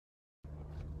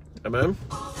Amen.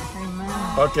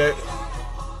 Amen. Okay.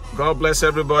 God bless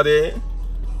everybody.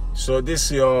 So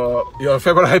this is your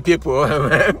favorite people.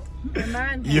 Amen.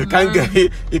 Amen. You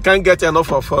can't get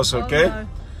enough of us. Okay. Oh, no.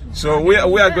 So we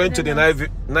are going to the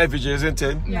night vigil, isn't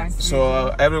it? Yes.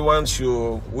 So everyone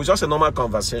should. It's just a normal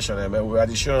conversation. Amen. We are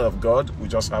the children of God. We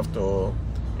just have to,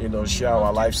 share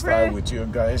our lifestyle with you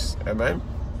guys. Amen.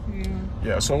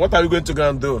 Yeah. So what are we going to go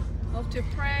and do? Love to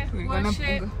pray,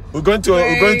 worship. We're going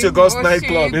to God's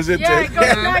nightclub, isn't Yeah, it?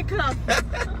 God's nightclub.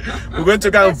 We're going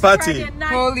to go and party.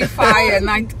 Holy Fire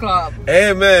Nightclub.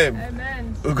 Amen.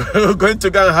 Amen. We're going to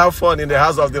go and have fun in the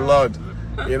house of the Lord.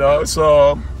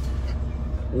 So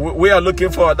we are looking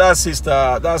for that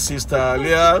sister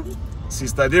Leah,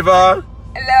 Sister Diva.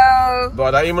 Hello.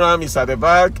 Brother Imran is at the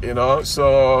back,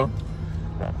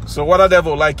 So whether the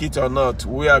devil like it or not,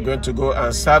 we are going to go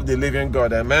and serve the living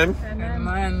God. Amen.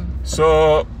 Amen.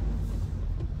 So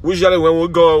usually when we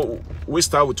go, we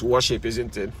start with worship,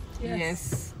 isn't it?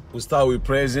 Yes. We start with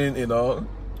praising,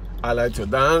 I like to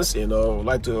dance,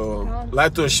 like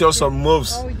to show some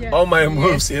moves. Oh, yeah. All my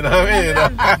moves, what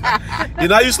I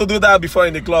mean? I used to do that before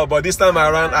in the club, but this time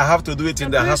around I have to do it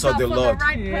in the house of the Lord. The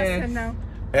right person now.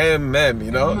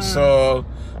 Amen. So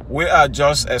we are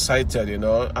just excited,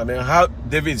 I mean, how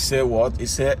David said what? He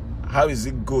said, how is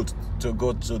it good to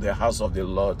go to the house of the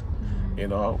Lord?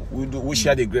 We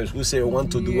share the grace. We say we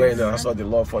want to dwell in the house of the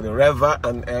Lord for the ever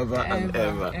and ever and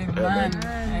ever.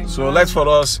 Amen. So let's for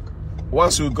us,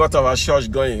 once we got our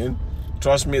church going,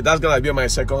 trust me, that's gonna be my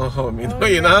second home. You know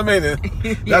what I mean?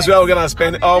 That's where we're gonna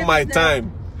spend all my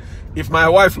time. If my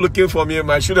wife looking for me,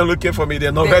 my children looking for me, they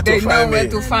know where to find me. They know where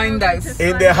to find us.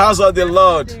 In the house of the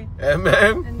Lord.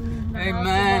 Amen.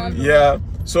 Amen. Yeah.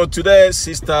 So today,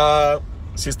 Sister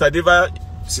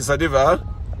Diva,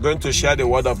 going to share the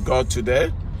word of God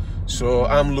today. So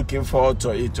I'm looking forward to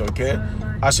it, okay?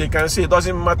 As you can see, it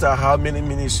doesn't matter how many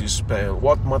minutes you spend.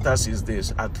 What matters is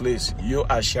this: at least you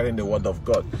are sharing the word of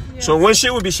God. Yes. So when she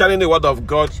will be sharing the word of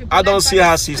God, I don't see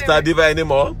her Sister Diva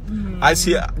anymore. I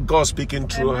see God speaking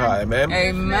through her. Amen.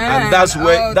 Amen. And that's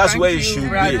where it should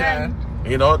brother.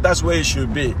 be. That's where it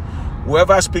should be.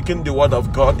 Whoever speaking the word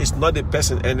of God is not the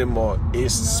person anymore.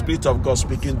 It's the Spirit of God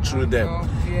speaking through them.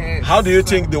 Yes. How do you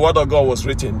think the word of God was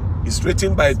written? It's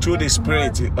written through the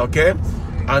Spirit, okay?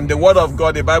 And the word of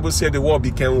God, the Bible said the word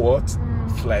became what?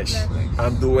 Flesh.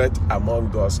 And do it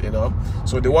among us,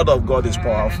 So the word of God is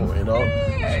powerful,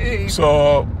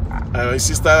 So,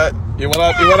 sister, you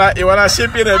wanna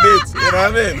ship in a bit, you know what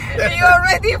I mean? You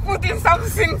already putting some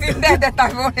things in there that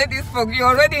I've already spoken. You're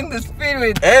already in the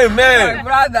spirit. Amen. My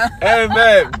brother.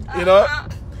 Amen.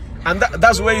 And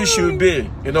that's where you should be.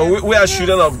 We are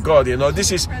children of God,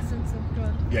 This is Presence of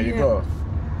God. there you go.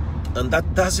 And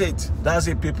that's it. That's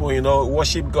it, people,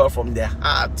 worship God from their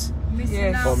heart.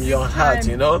 Missing out From your this heart,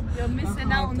 time. You're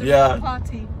missing out on the Yeah. real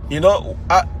party.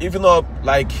 Even though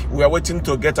we are waiting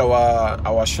to get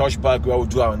our church back where we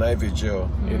do our night vigil,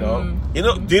 do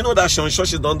you know that some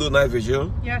churches don't do night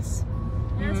vigil? Yes.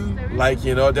 Yes, there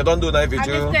is. They don't do night And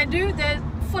vigil. if they do, they're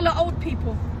full of old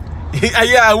people.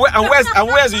 Yeah, and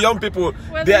where's the young people?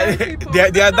 Where's the young people?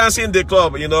 They are dancing in the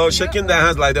club, shaking their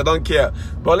hands like they don't care.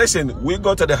 But listen, we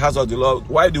go to the house of the Lord.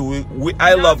 Why do we?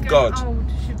 I love God.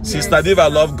 Sister Diva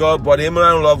love God, but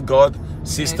Imran love God.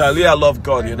 Sister Leah love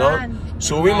God,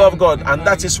 So we love God, and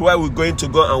that is why we're going to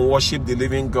go and worship the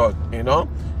living God,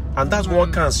 And that's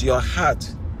what counts, your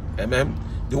heart. Amen.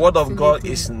 The word of God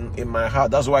is in my heart.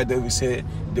 That's why they will say,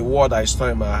 the word I store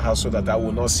in my heart so that I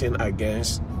will not sin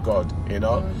against God,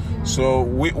 So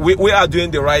we are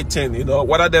doing the right thing,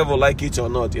 whether the devil like it or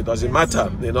not, it doesn't matter,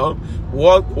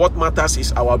 What matters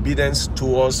is our obedience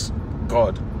towards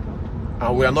God.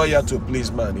 And we are not here to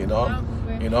please man, No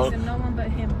one but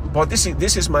him. But this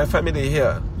is my family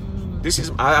here. This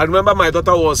is, I remember my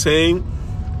daughter was saying,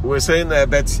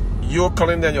 that you're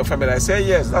calling them your family. I say,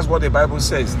 yes, that's what the Bible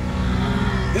says.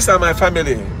 These are my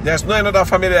family. There's no another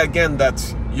family again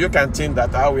that you can think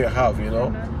that I will have,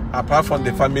 apart from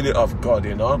the family of God,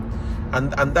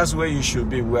 And that's where you should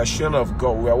be. We are children of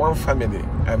God. We are one family.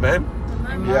 Amen?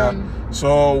 Yeah.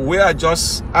 So we are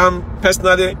just,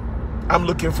 personally, I'm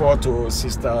looking forward to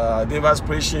Sister Diva's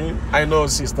preaching. I know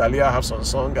Sister Leah have some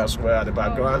song as well at the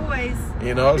background.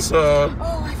 Always. So.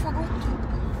 Oh, I forgot.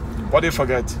 What did you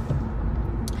forget?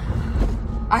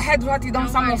 I had written down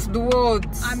some of the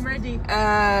words. I'm ready.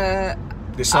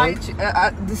 The song?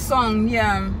 The song,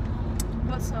 yeah.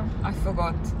 What song? I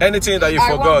forgot. Anything that you I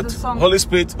want forgot, the song. Holy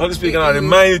Spirit gonna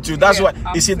remind you. That's why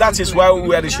you see. That is why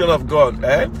we are the children of God.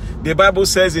 The Bible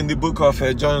says in the book of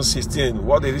John 16.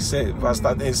 What did it say? Verse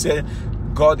 13. It said,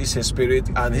 God is a spirit,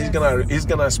 and he's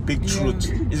gonna speak truth.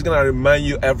 He's gonna remind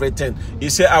you everything. He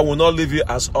said, I will not leave you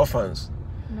as orphans.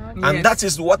 No. And that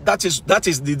is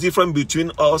the difference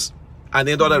between us and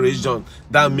any other religion.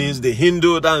 That means the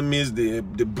Hindu, that means the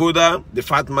Buddha, the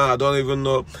fat man, I don't even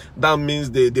know. That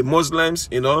means the Muslims,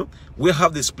 you know. We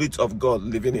have the spirit of God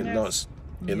living in us,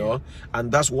 you know.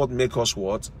 And that's what makes us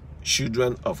what?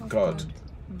 Children of God.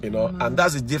 You know, and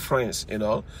that's the difference, you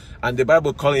know. And the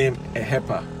Bible calls him a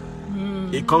helper.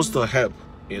 He comes to help,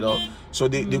 you know. So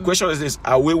the question is this: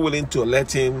 are we willing to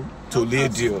let him to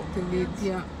lead you? To lead,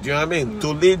 yeah. Do you know what I mean? To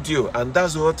lead you, and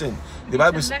that's the whole thing. The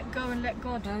Bible To says, let go and let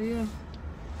God.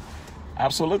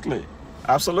 absolutely,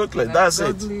 absolutely. Let That's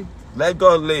God it. lead. Let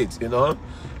God lead. You know,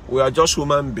 we are just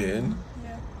human beings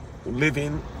Yeah.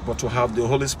 living, but to have the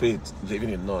Holy Spirit living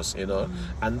in us, you know.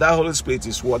 And that Holy Spirit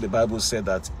is what the Bible said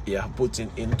that He has put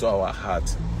into our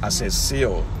heart as a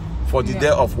seal for the day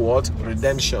of what?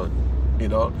 Redemption, you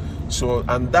know. So,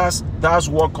 and that's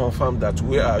what confirmed that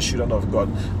we are children of God.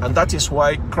 And that is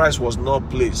why Christ was not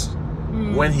pleased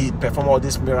when He performed all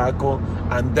this miracle.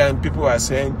 And then people are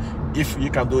saying, if you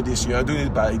can do this, you are doing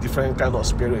it by a different kind of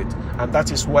spirit. And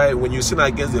that is why when you sin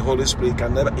against the Holy Spirit,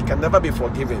 it can never be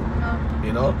forgiven.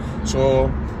 You know,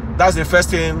 so that's the first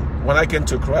thing. When I came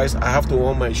to Christ, I have to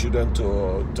want my children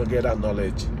to get that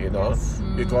knowledge, you know,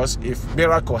 because if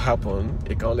miracle happen,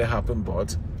 it can only happen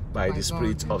but by the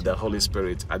spirit of the Holy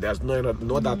Spirit, and there's no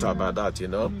doubt about that, you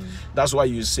know. That's why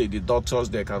you see the doctors,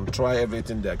 they can try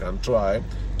everything they can try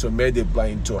to make the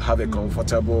blind to have a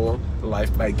comfortable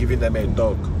life by giving them a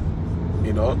dog,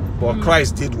 you know. But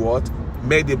Christ did what?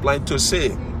 Made the blind to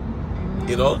see,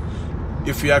 you know.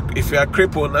 If you are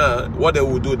crippled now, what they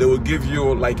will do, they will give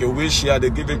you like a wheelchair, they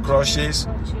give you crutches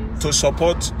to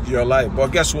support your life.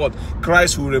 But guess what?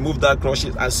 Christ will remove that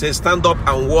crutches and say, stand up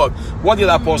and walk. What did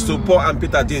Apostle Paul and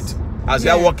Peter did? As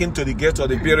they are walking to the gate of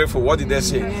the beautiful, what did they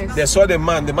say? They saw the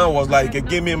man was like,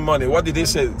 give me money. What did they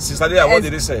say? Sister Dia, what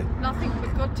did they say? Nothing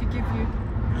but God to give you.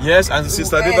 Yes, and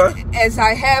Sister Diva? As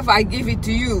I have, I give it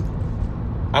to you.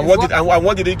 And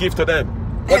what did he give to them?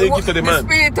 What did he give to the man?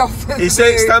 Spirit of He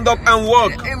said, stand up and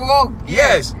walk. Walk.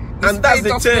 Yes. And that's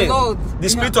the thing. The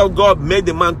Spirit of God made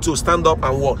the man to stand up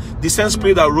and walk. The same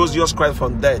Spirit that rose Jesus Christ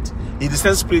from death. Is the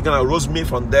same Spirit that rose me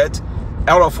from death.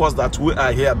 All of us that we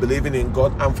are here believing in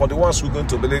God, and for the ones who are going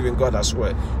to believe in God as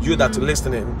well. You that are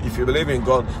listening, if you believe in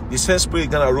God, the same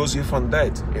Spirit gonna rose you from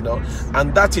death, you know.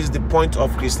 And that is the point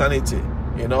of Christianity,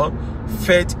 you know.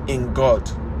 Faith in God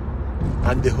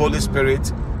and the Holy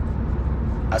Spirit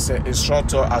as an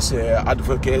instructor, as an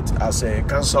advocate, as a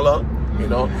counselor, you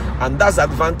know. And that's the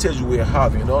advantage we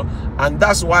have, you know. And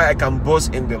that's why I can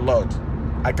boast in the Lord.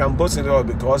 I can boast in the Lord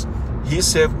because He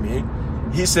saved me.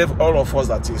 He saved all of us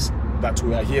that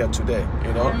we are here today,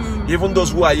 you know. Even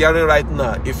those who are hearing right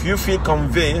now, if you feel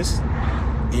convinced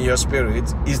in your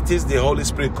spirit, is this the Holy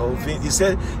Spirit convinced? He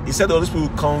said the Holy Spirit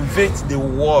will convict the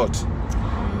world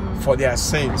for their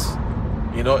sins,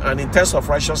 you know. And in terms of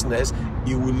righteousness,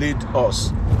 He will lead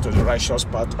us to the righteous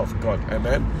path of God.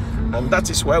 Amen. And that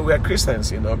is why we are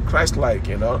Christians, you know, Christ-like,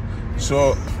 you know.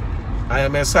 So I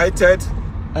am excited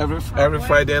every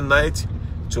Friday night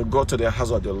to go to the house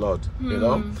of the Lord, you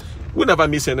know. We never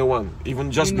miss anyone,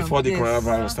 even just before the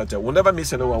coronavirus started. We never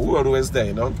miss anyone. We were always there,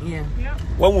 you know. Yeah.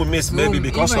 When we miss, maybe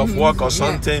because of work or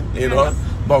something, you know,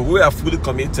 but we are fully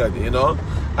committed, you know.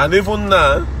 And even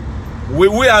now,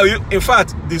 we are, in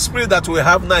fact, the spirit that we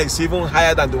have now is even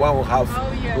higher than the one we have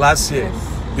last year.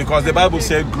 Because the Bible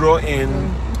says grow in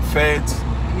faith,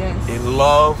 in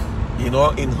love, you know,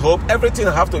 in hope. Everything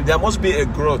there must be a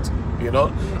growth, you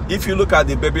know. If you look at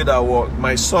the baby that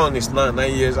my son is now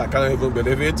 9 years, I can't even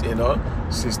believe it, you know.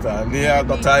 Sister Leah,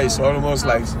 daughter is almost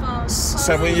like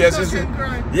 7 years.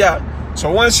 Yeah.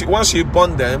 So once you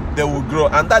born them, they will grow.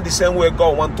 And that's the same way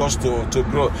God wants us to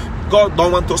grow. God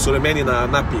don't want us to remain in our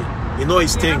nappy. You know, it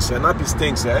stinks. A nappy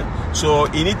stinks, eh?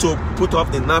 So you need to put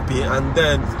off the nappy and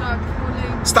then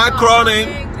start crawling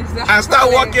and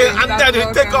start walking, and then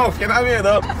you take off. You know what I mean? You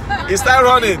know? You start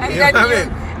running. You know what I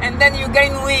mean? And then you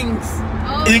gain wings.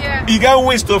 You get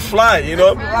wings to fly, you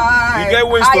know. You get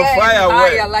wings to fly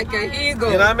away, like an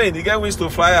eagle. You know what I mean? You get wings to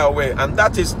fly away, and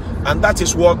that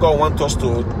is what God wants us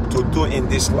to do in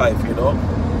this life, you know.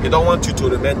 He don't want you to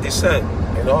remain the same,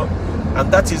 you know.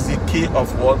 And that is the key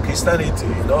of what Christianity,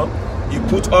 you know. You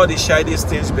put all the childish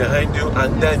things behind you,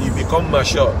 and then you become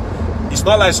mature. It's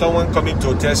not like someone coming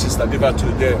to tell Sister Diva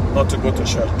today not to go to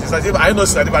church. Sister Diva, I know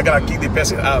Sister Diva gonna kick the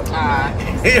person out.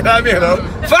 You know what I mean? You know?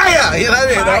 Fire! You know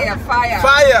what I mean?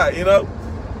 Fire! You know?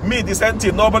 Me, the same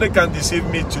thing. Nobody can deceive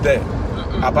me today.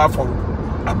 Apart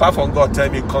from God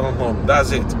telling me come home.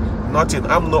 That's it. Nothing.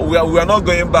 We are not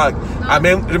going back. I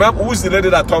mean, remember who's the lady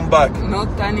that turned back?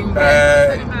 Not turning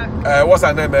back. What's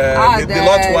her name? The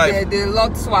Lord's wife. The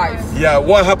Lord's wife. Yeah,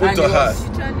 what happened to her? She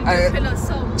turned into a pillar of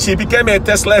salt. She became a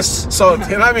tasteless salt.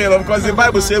 You know what I mean? Because the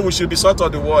Bible says we should be salt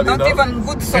of the world. Not even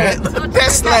good salt.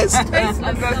 Tasteless.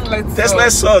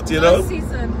 Tasteless salt, you know? No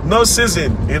season. No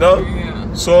season, you know?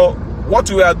 Yeah. So what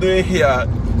we are doing here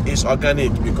is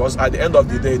organic, because at the end of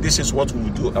the day, this is what we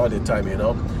do all the time, you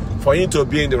know? For you to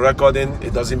be in the recording,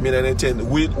 it doesn't mean anything.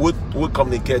 We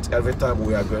communicate every time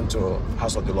we are going to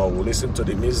House of the Lord. We listen to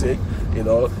the music, you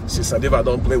know. Sister Diva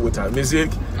don't play with her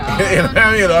music,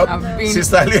 you know. I've been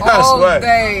Sister Leah as all well.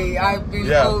 day. I've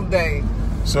been all day.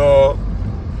 So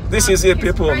this is it, His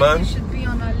people, praise man. should be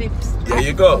on our lips. There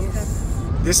you go.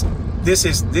 This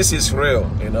is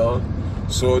real, you know.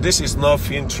 So this is not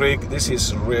film trick. This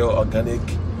is real, organic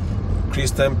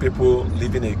Christian people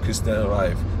living a Christian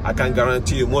life. I can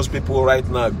guarantee you, most people right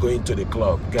now are going to the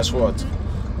club. Guess what?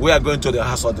 We are going to the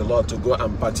house of the Lord to go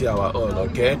and party our own,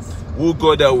 okay? We'll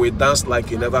go there, we dance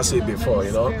like you never see before,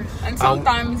 you know? And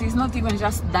sometimes it's not even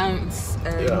just dance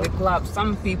in the club.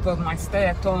 Some people might stay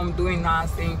at home doing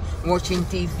nothing, watching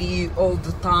TV all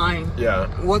the time. Yeah.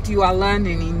 What you are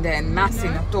learning in there,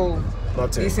 nothing at all.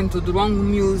 Nothing. Listen to the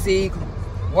wrong music,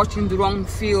 watching the wrong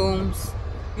films,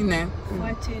 you know.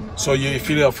 Fighting. So you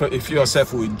feel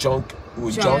yourself with junk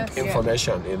Yes,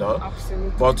 information, you know.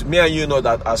 Absolutely. But me and you know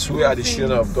that as we are the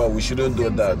children of God, we shouldn't do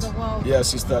Things that. of the world. Yeah,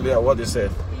 Sister Leah, what they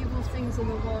said. Evil things of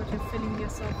the world you're filling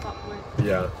yourself up with.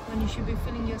 Yeah. When you should be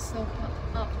filling yourself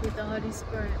up with the Holy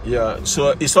Spirit. Yeah,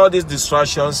 so it's all these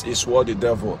distractions is what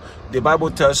the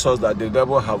Bible tells us that the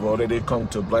devil have already come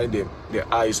to blind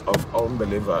the eyes of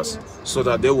unbelievers, so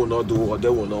that they will not do or they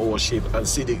will not worship and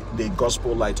see the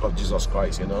gospel light of Jesus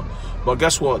Christ, you know. But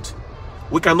guess what?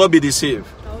 We cannot be deceived,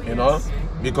 you know,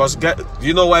 because do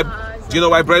you know why,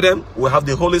 brethren? We have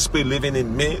the Holy Spirit living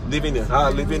in me, living in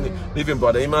her, living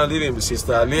Brother Iman, living with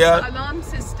Sister Leah. Alarm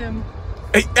system.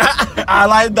 I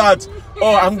like that.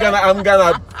 Oh, I'm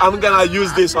gonna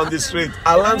use this on the street.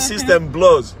 Alarm system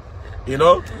blows, you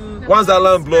know. Once the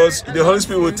alarm blows, the Holy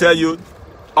Spirit will tell you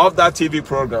of that TV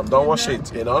program. Don't watch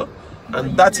it, you know.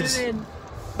 And that is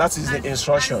the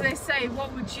instruction. As they say,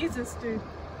 what would Jesus do?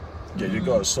 There you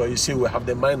go. So you see, we have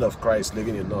the mind of Christ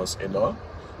living in us, you know.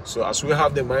 So as we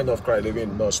have the mind of Christ living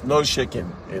in us, no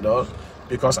shaking, you know.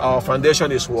 Because our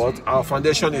foundation is what? Our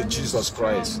foundation is Jesus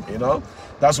Christ, you know.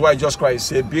 That's why Jesus Christ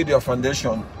said, build your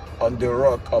foundation on the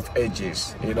rock of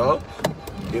ages, you know.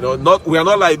 You know, we're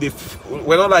not like the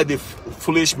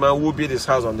foolish man who built his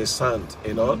house on the sand,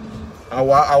 you know.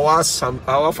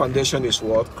 Our foundation is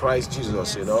what? Christ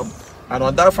Jesus, you know. And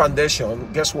on that foundation,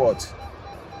 guess what?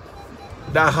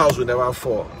 That house will never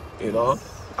fall, you know.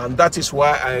 And that is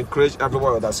why I encourage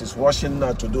everyone that is watching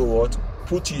now to do what?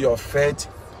 Put your faith,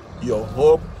 your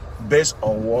hope based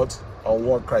on what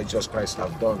Christ Jesus Christ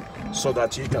have done, so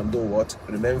that you can do what?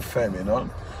 Remain firm, you know.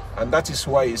 And that is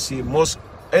why you see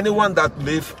anyone that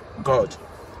leave God,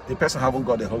 the person haven't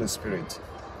got the Holy Spirit.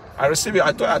 I receive it.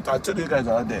 I told you guys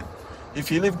the other day.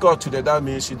 If you leave God today, that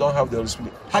means you don't have the Holy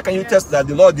Spirit. How can you test that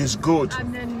the Lord is good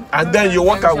and then you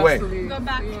walk away? Go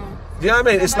back. Do you know what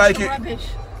I mean?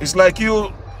 It's like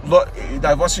you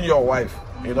divorcing your wife.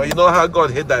 You know how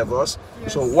God hates divorce.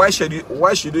 Yes. So why should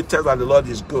you tell that the Lord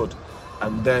is good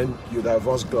and then you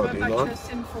divorce God? You know?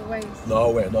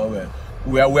 Nowhere.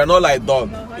 We are not like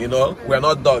dog. You know, we are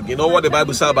not dog. You know what the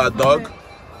Bible says about dog?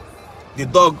 The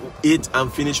dog eat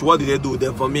and finish. What do? They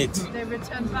vomit. They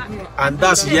return back. And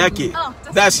that's yucky.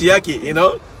 That's yucky, you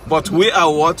know. But we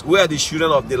are what? We are the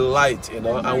children of the light, you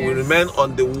know, and we remain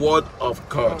on the word of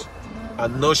God.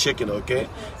 And no shaking, okay?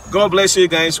 God bless you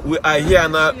guys. We are here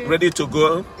now, ready to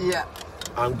go. Yeah.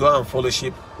 And go and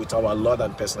fellowship with our Lord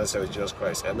and personal Savior Jesus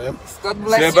Christ. Amen. God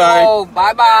bless you all.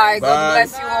 Bye-bye. God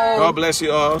bless you all. God bless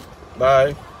you all.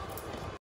 Bye.